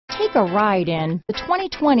Take a ride in the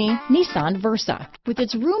 2020 Nissan Versa. With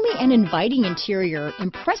its roomy and inviting interior,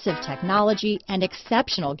 impressive technology, and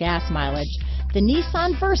exceptional gas mileage, the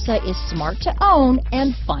Nissan Versa is smart to own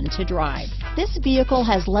and fun to drive. This vehicle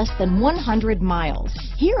has less than 100 miles.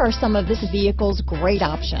 Here are some of this vehicle's great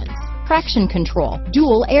options: traction control,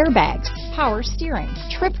 dual airbags, power steering,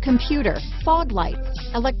 trip computer, fog lights,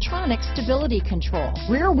 electronic stability control,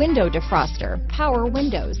 rear window defroster, power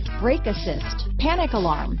windows, brake assist, panic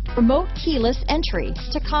alarm, remote keyless entry,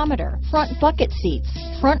 tachometer, front bucket seats,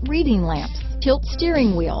 front reading lamps, tilt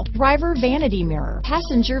steering wheel, driver vanity mirror,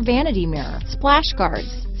 passenger vanity mirror, splash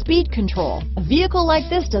guards, speed control. A vehicle like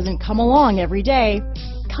this doesn't come along every day.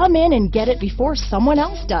 Come in and get it before someone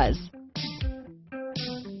else does.